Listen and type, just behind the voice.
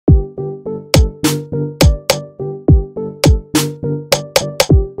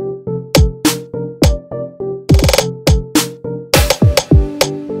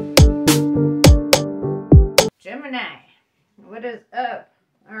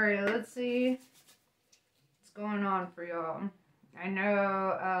Alright, let's see what's going on for y'all. I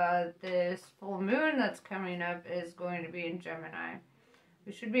know this full moon that's coming up is going to be in Gemini.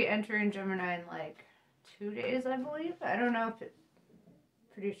 We should be entering Gemini in like 2 days, I believe. I don't know if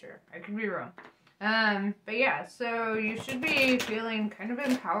pretty sure. I could be wrong. But yeah, so you should be feeling kind of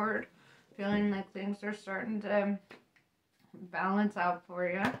empowered, feeling like things are starting to balance out for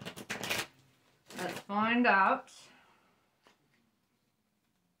you. Let's find out.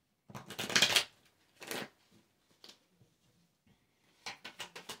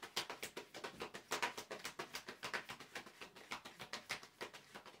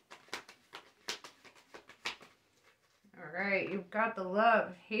 Alright, you've got the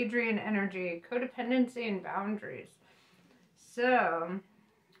love, Hadrian energy, codependency, and boundaries. So,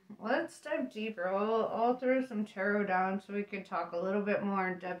 let's dive deeper. I'll throw some tarot down so we can talk a little bit more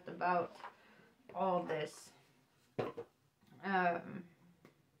in depth about all this.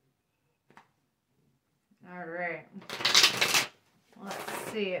 Alright.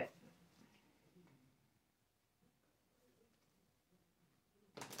 Let's see it.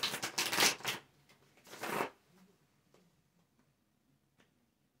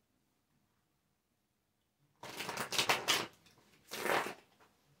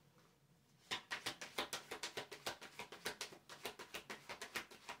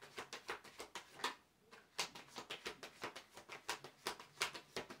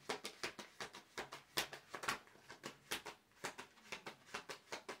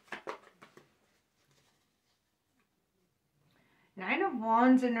 Nine of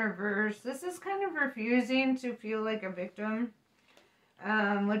Wands in reverse. This is kind of refusing to feel like a victim,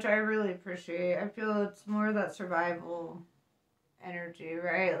 which I really appreciate. I feel it's more that survival energy,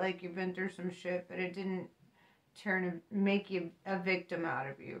 right? Like you've been through some shit, but it didn't make you a victim out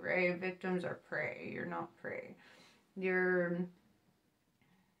of you, right? Victims are prey. You're not prey. You're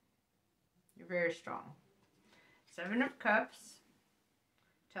very strong. Seven of Cups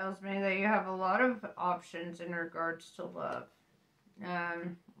tells me that you have a lot of options in regards to love. A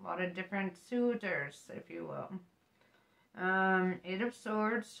lot of different suitors, if you will. Eight of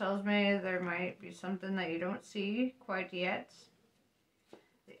Swords tells me there might be something that you don't see quite yet.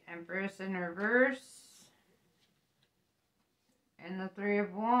 The Empress in reverse. And the Three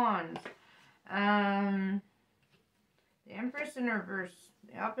of Wands. The Empress in reverse.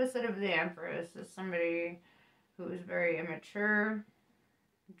 The opposite of the Empress is somebody who is very immature,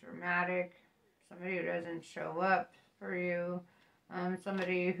 dramatic, somebody who doesn't show up for you.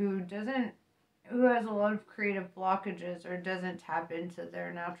 Somebody who has a lot of creative blockages or doesn't tap into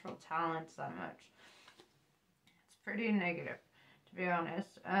their natural talents that much. It's pretty negative, to be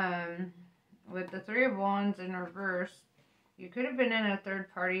honest. With the Three of Wands in reverse, you could have been in a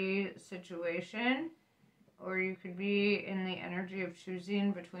third-party situation, or you could be in the energy of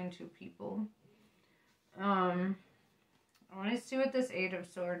choosing between two people. I want to see what this Eight of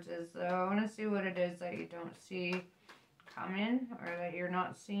Swords is, though. I want to see what it is that you don't see coming, or that you're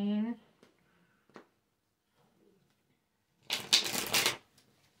not seeing.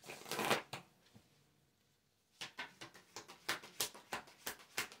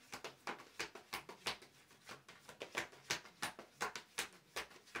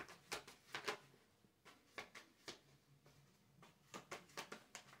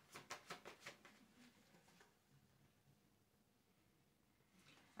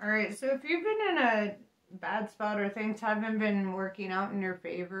 Alright, so if you've been in a bad spot or things haven't been working out in your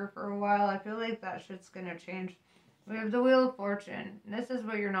favor for a while, I feel like that shit's gonna change. We have the Wheel of Fortune. This is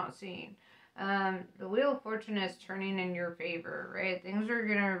what you're not seeing. The Wheel of Fortune is turning in your favor, right? Things are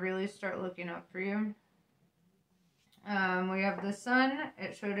gonna really start looking up for you. We have the Sun.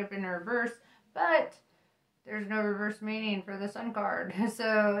 It showed up in reverse, but there's no reverse meaning for the Sun card.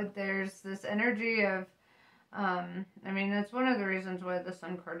 So there's this energy of I mean, that's one of the reasons why the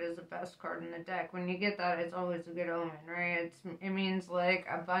Sun card is the best card in the deck. When you get that, it's always a good omen, right? It means like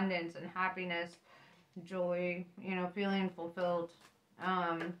abundance and happiness, joy, you know, feeling fulfilled.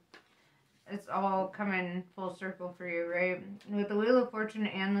 It's all coming full circle for you, right? With the Wheel of Fortune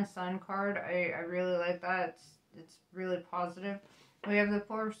and the Sun card, I really like that. It's really positive. We have the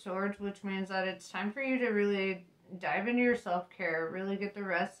Four of Swords, which means that it's time for you to really dive into your self-care, really get the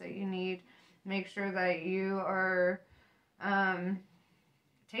rest that you need. Make sure that you are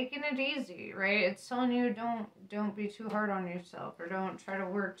taking it easy, right? It's telling you don't be too hard on yourself, or don't try to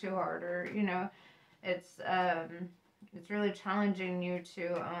work too hard, or you know, it's really challenging you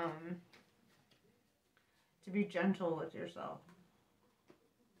to be gentle with yourself.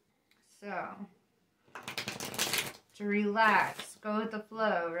 So to relax, go with the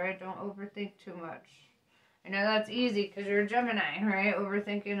flow, right? Don't overthink too much. I know that's easy because you're a Gemini, right?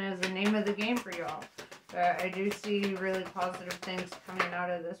 Overthinking is the name of the game for y'all. But I do see really positive things coming out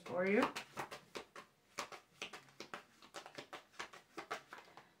of this for you.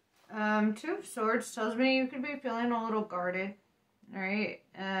 Two of Swords tells me you could be feeling a little guarded, right?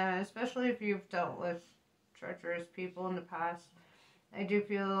 Especially if you've dealt with treacherous people in the past. I do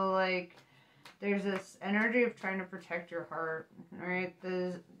feel like there's this energy of trying to protect your heart, right?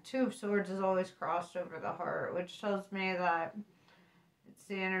 The Two of Swords is always crossed over the heart, which tells me that it's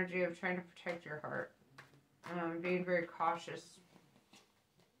the energy of trying to protect your heart. Being very cautious.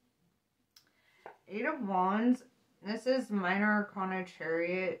 Eight of Wands. This is Minor Arcana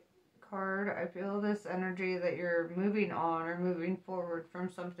Chariot card. I feel this energy that you're moving on or moving forward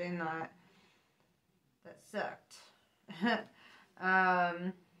from something that sucked.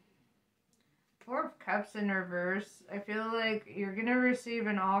 Four of Cups in reverse. I feel like you're going to receive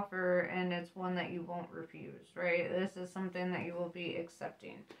an offer and it's one that you won't refuse, right? This is something that you will be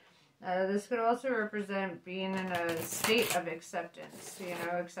accepting. This could also represent being in a state of acceptance, you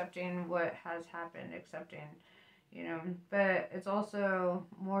know, accepting what has happened, accepting, you know, but it's also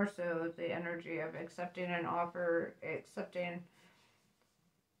more so the energy of accepting an offer, accepting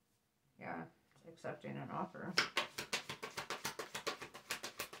an offer.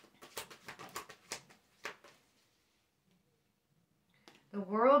 The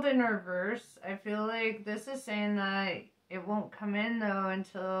World in reverse, I feel like this is saying that it won't come in though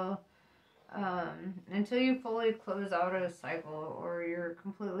until you fully close out a cycle or you're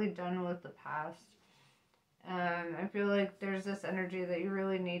completely done with the past. I feel like there's this energy that you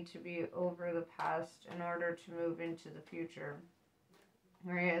really need to be over the past in order to move into the future.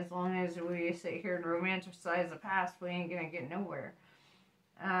 Right? As long as we sit here and romanticize the past, we ain't gonna get nowhere.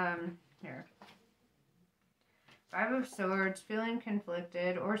 Here. Five of Swords, feeling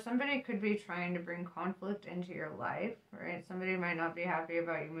conflicted, or somebody could be trying to bring conflict into your life, right? Somebody might not be happy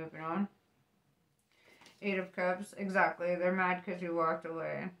about you moving on. Eight of Cups, exactly. They're mad because you walked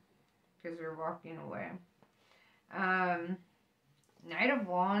away, because you're walking away. Knight of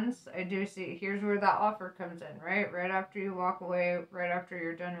Wands, I do see, here's where that offer comes in, right? Right after you walk away, right after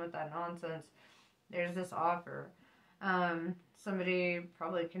you're done with that nonsense, there's this offer. Somebody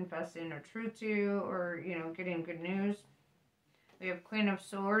probably confessing a truth to you or, you know, getting good news. We have Queen of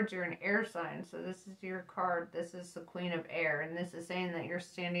Swords, you're an air sign, so this is your card. This is the Queen of Air, and this is saying that you're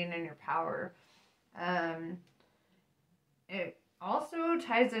standing in your power. It also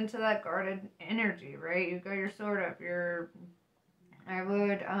ties into that guarded energy, right? You got your sword up. I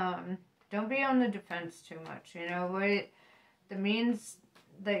would, don't be on the defense too much. You know, what the means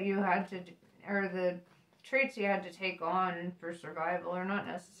that you had to, or the traits you had to take on for survival are not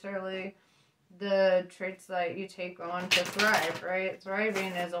necessarily the traits that you take on to thrive, right?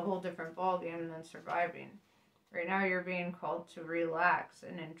 Thriving is a whole different ballgame than surviving. Right now you're being called to relax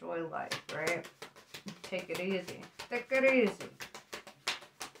and enjoy life, right? Take it easy. Take it easy.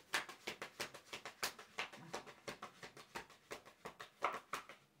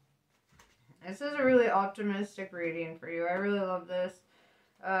 This is a really optimistic reading for you. I really love this.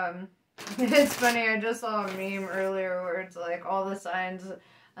 It's funny, I just saw a meme earlier where it's like all the signs,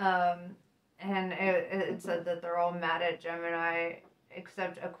 and it said that they're all mad at Gemini,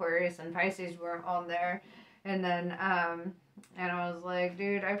 except Aquarius and Pisces weren't on there. And then, and I was like,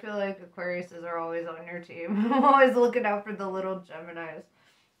 dude, I feel like Aquariuses are always on your team. I'm always looking out for the little Geminis.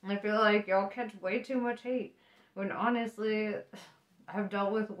 I feel like y'all catch way too much hate, when honestly, I've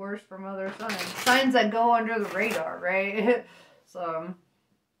dealt with worse from other signs. Signs that go under the radar, right? So,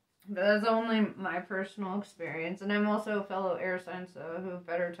 but that's only my personal experience. And I'm also a fellow air sign, so who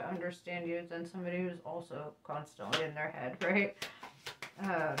better to understand you than somebody who's also constantly in their head, right?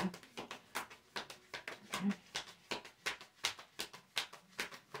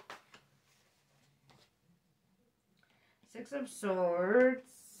 Six of Swords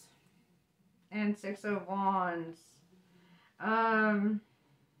and Six of Wands.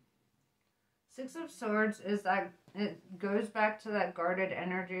 Six of Swords is that, it goes back to that guarded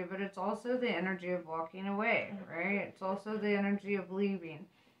energy, but it's also the energy of walking away, right? It's also the energy of leaving.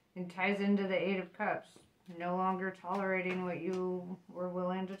 It ties into the Eight of Cups. No longer tolerating what you were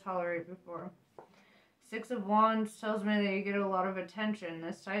willing to tolerate before. Six of Wands tells me that you get a lot of attention.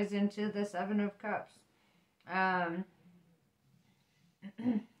 This ties into the Seven of Cups.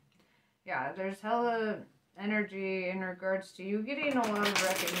 Yeah, there's hella energy in regards to you getting a lot of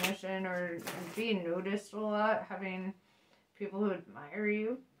recognition or being noticed a lot, having people who admire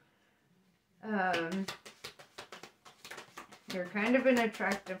you. You're kind of an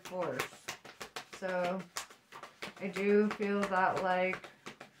attractive force. So I do feel that, like,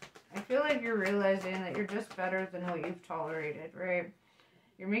 I feel like you're realizing that you're just better than what you've tolerated, right?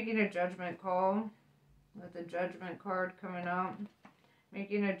 You're making a judgment call with the judgment card coming out.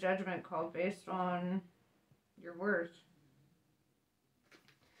 Making a judgment call based on your worth.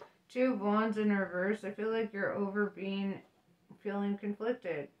 Two of Wands in reverse. I feel like you're feeling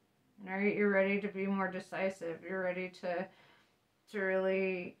conflicted. Right? You're ready to be more decisive. You're ready to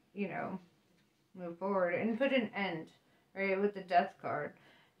really, you know, move forward and put an end, right, with the Death card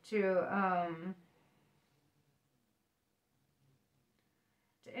to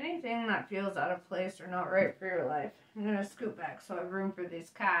anything that feels out of place or not right for your life. I'm going to scoot back so I have room for these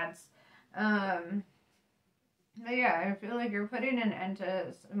cards. But yeah, I feel like you're putting an end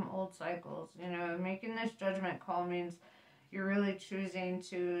to some old cycles. You know, making this judgment call means you're really choosing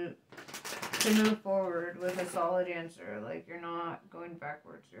to move forward with a solid answer. Like, you're not going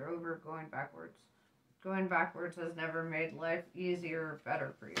backwards. You're over going backwards. Going backwards has never made life easier or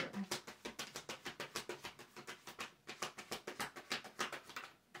better for you.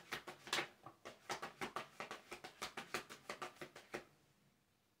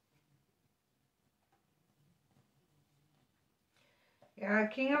 Yeah,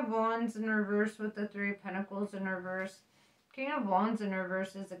 King of Wands in reverse with the Three of Pentacles in reverse. King of Wands in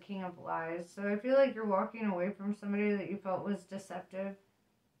reverse is the King of Lies. So I feel like you're walking away from somebody that you felt was deceptive.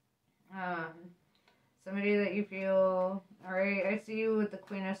 Somebody that you feel, alright, I see you with the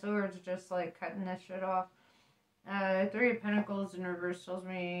Queen of Swords just like cutting this shit off. Three of Pentacles in reverse tells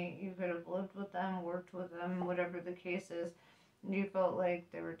me you could have lived with them, worked with them, whatever the case is. And you felt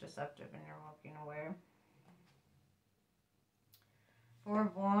like they were deceptive and you're walking away. Four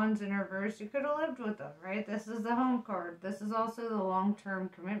of Wands in reverse, you could have lived with them, right? This is the home card. This is also the long-term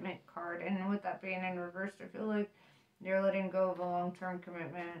commitment card. And with that being in reverse, I feel like you're letting go of a long-term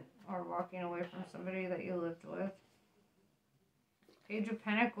commitment or walking away from somebody that you lived with. Page of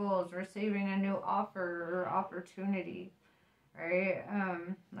Pentacles, receiving a new offer or opportunity, right?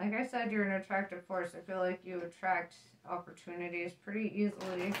 Like I said, you're an attractive force. I feel like you attract opportunities pretty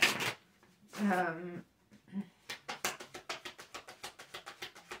easily.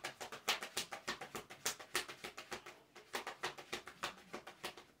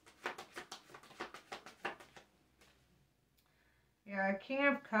 Yeah, King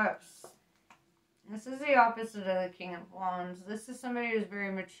of Cups. This is the opposite of the King of Wands. This is somebody who's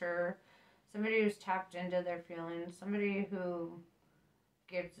very mature. Somebody who's tapped into their feelings. Somebody who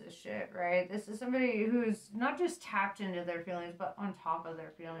gives a shit, right? This is somebody who's not just tapped into their feelings, but on top of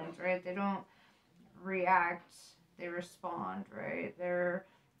their feelings, right? They don't react. They respond, right? They're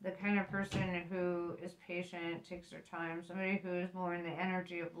the kind of person who is patient, takes their time. Somebody who is more in the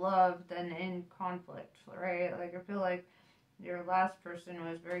energy of love than in conflict, right? Like, I feel like your last person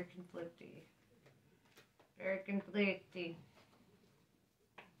was very conflicty. Very conflicty.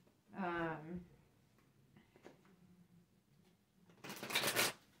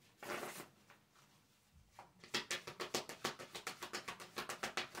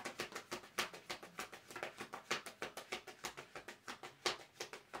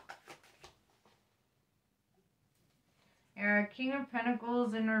 Yeah, King of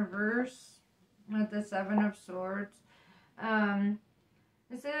Pentacles in reverse with the Seven of Swords.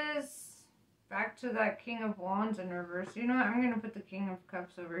 This is back to that King of Wands in reverse. You know what? I'm going to put the King of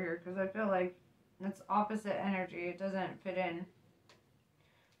Cups over here because I feel like it's opposite energy. It doesn't fit in.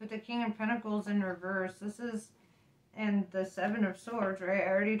 With the King of Pentacles in reverse, this is, and the Seven of Swords, right? I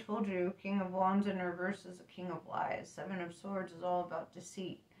already told you, King of Wands in reverse is a King of Lies. Seven of Swords is all about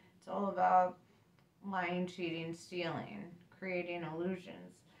deceit. It's all about lying, cheating, stealing, creating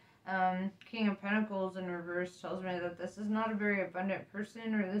illusions. King of Pentacles in reverse tells me that this is not a very abundant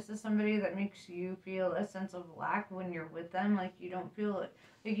person, or this is somebody that makes you feel a sense of lack when you're with them. Like, you don't feel it.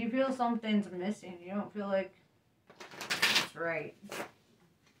 Like, you feel something's missing. You don't feel like it's right.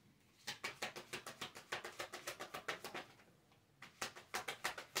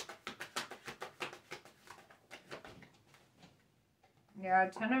 Yeah,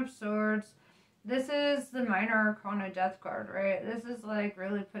 Ten of Swords. This is the Minor Arcana Death card, right? This is like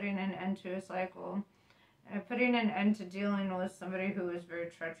really putting an end to a cycle. And putting an end to dealing with somebody who is very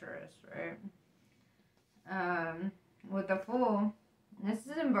treacherous, right? With the Fool, this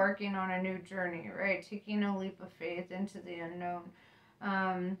is embarking on a new journey, right? Taking a leap of faith into the unknown.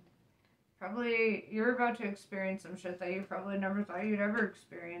 Probably you're about to experience some shit that you probably never thought you'd ever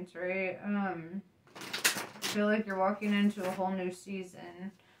experience, right? I feel like you're walking into a whole new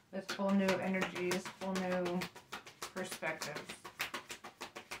season with whole new energies, whole new perspectives.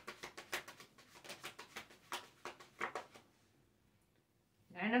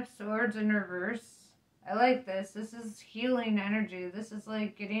 Nine of Swords in reverse I like this. This is healing energy. This is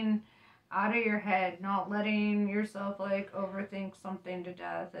like getting out of your head, not letting yourself like overthink something to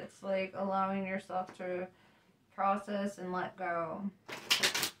death. It's like allowing yourself to process and let go.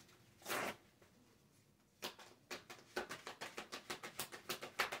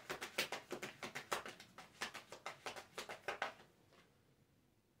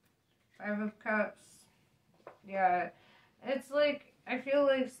 Five of Cups. Yeah, it's like, I feel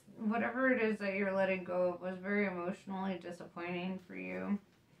like whatever it is that you're letting go of was very emotionally disappointing for you.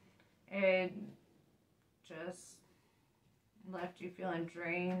 It just left you feeling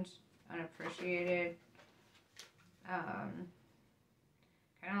drained, unappreciated. Kind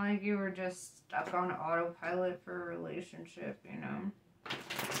of like you were just stuck on autopilot for a relationship, you know.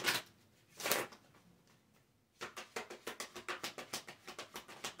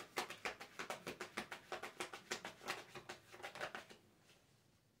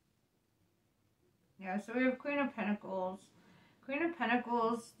 Yeah, so we have Queen of Pentacles. Queen of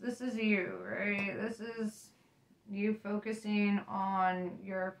Pentacles, this is you, right? This is you focusing on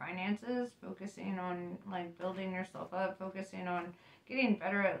your finances, focusing on like building yourself up, focusing on getting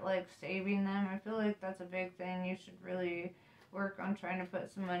better at like saving them. I feel like that's a big thing. You should really work on trying to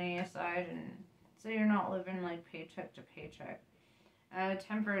put some money aside and so you're not living like paycheck to paycheck.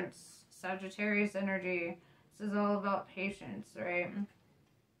 Temperance, Sagittarius energy. This is all about patience, right?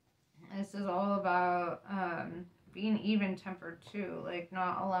 This is all about being even-tempered too, like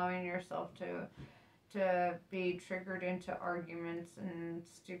not allowing yourself to be triggered into arguments and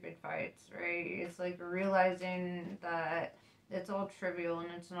stupid fights, right? It's like realizing that it's all trivial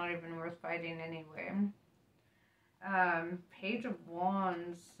and it's not even worth fighting anyway. Page of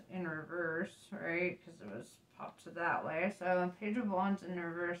Wands in reverse, right? Because it was popped to that way. So Page of Wands in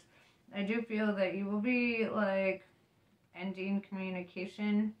reverse. I do feel that you will be like ending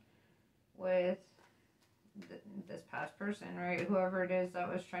communication with this past person, right? Whoever it is that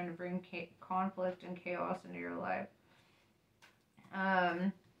was trying to bring conflict and chaos into your life.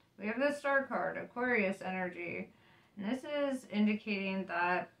 We have the Star card, Aquarius energy. And this is indicating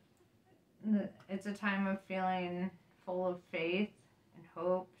that it's a time of feeling full of faith and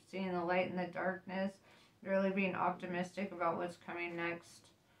hope, seeing the light in the darkness, really being optimistic about what's coming next.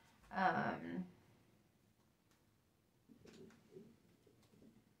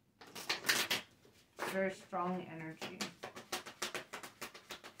 Very strong energy.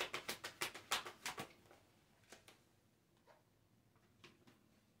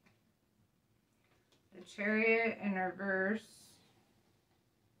 The Chariot in reverse.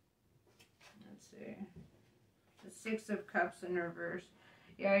 Let's see. The Six of Cups in reverse.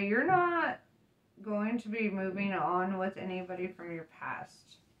 Yeah, you're not going to be moving on with anybody from your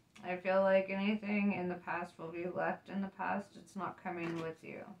past. I feel like anything in the past will be left in the past. It's not coming with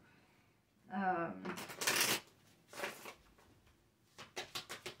you.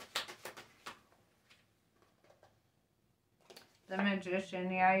 The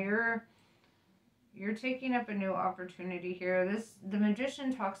Magician, yeah, you're taking up a new opportunity here. The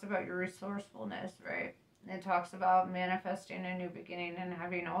Magician talks about your resourcefulness, right? It talks about manifesting a new beginning and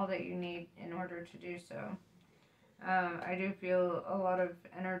having all that you need in order to do so. I do feel a lot of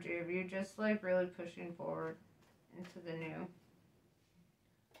energy of you just like really pushing forward into the new.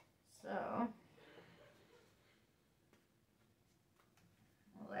 So,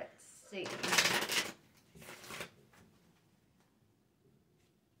 let's see.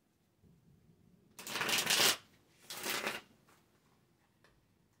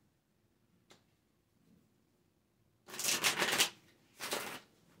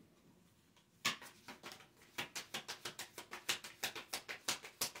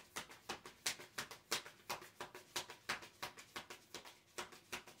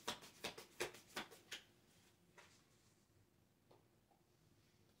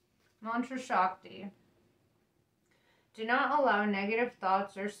 Mantra Shakti. Do not allow negative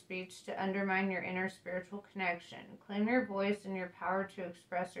thoughts or speech to undermine your inner spiritual connection. Claim your voice and your power to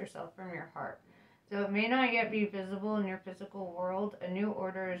express yourself from your heart. Though it may not yet be visible in your physical world, a new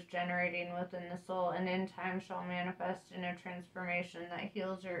order is generating within the soul, and in time shall manifest in a transformation that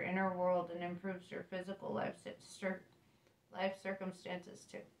heals your inner world and improves your physical life circumstances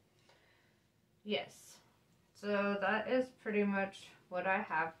too. Yes. So that is pretty much what I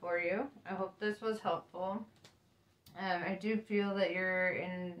have for you. I hope this was helpful. I do feel that you're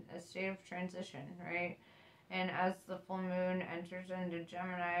in a state of transition, right? And as the full moon enters into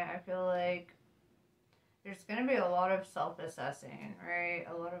Gemini, I feel like there's going to be a lot of self-assessing, right?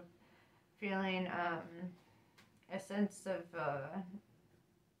 A lot of feeling a sense of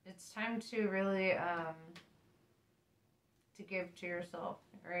it's time to really to give to yourself,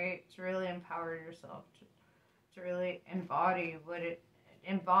 right? To really empower yourself, to really embody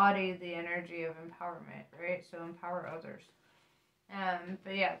the energy of empowerment, right? So empower others.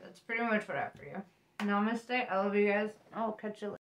 But yeah, that's pretty much what I have for you. Namaste. I love you guys. I'll catch you later.